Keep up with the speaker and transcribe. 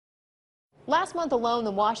Last month alone,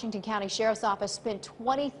 the Washington County Sheriff's Office spent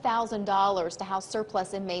 $20,000 to house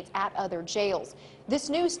surplus inmates at other jails. This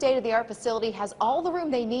new state-of-the-art facility has all the room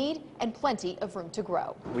they need and plenty of room to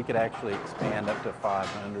grow. We could actually expand up to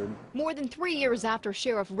 500. More than 3 years after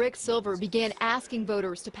Sheriff Rick Silver began asking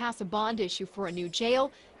voters to pass a bond issue for a new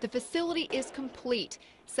jail, the facility is complete,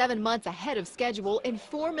 7 months ahead of schedule and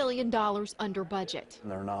 $4 million under budget.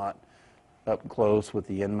 They're not up close with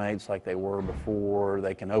the inmates like they were before.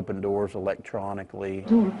 They can open doors electronically.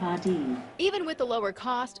 Even with the lower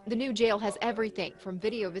cost, the new jail has everything from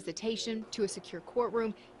video visitation to a secure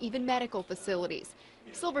courtroom, even medical facilities.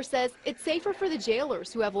 Silver says it's safer for the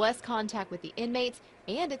jailers who have less contact with the inmates,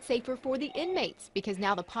 and it's safer for the inmates because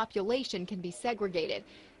now the population can be segregated.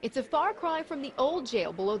 It's a far cry from the old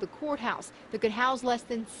jail below the courthouse that could house less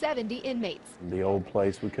than 70 inmates. The old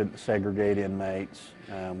place, we couldn't segregate inmates.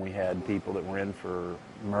 We had people that were in for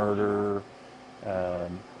murder,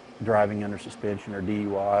 driving under suspension or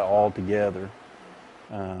DUI all together.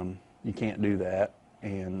 You can't do that.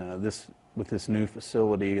 And with this new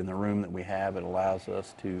facility and the room that we have, it allows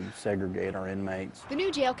us to segregate our inmates. The new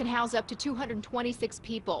jail can house up to 226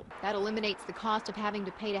 people. That eliminates the cost of having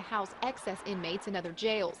to pay to house excess inmates in other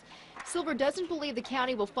jails. Silver doesn't believe the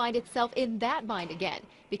county will find itself in that bind again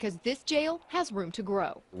because this jail has room to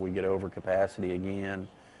grow. We get over capacity again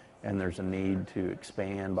and there's a need to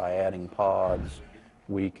expand by adding pods.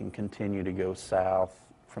 We can continue to go south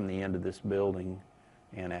from the end of this building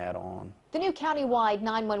and add on. The new countywide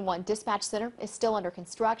 911 dispatch center is still under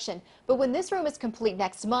construction, but when this room is complete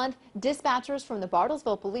next month, dispatchers from the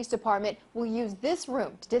Bartlesville Police Department will use this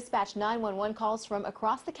room to dispatch 911 calls from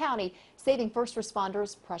across the county, saving first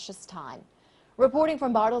responders precious time. Reporting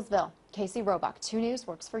from Bartlesville, Casey Roebuck, 2 News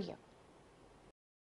works for you.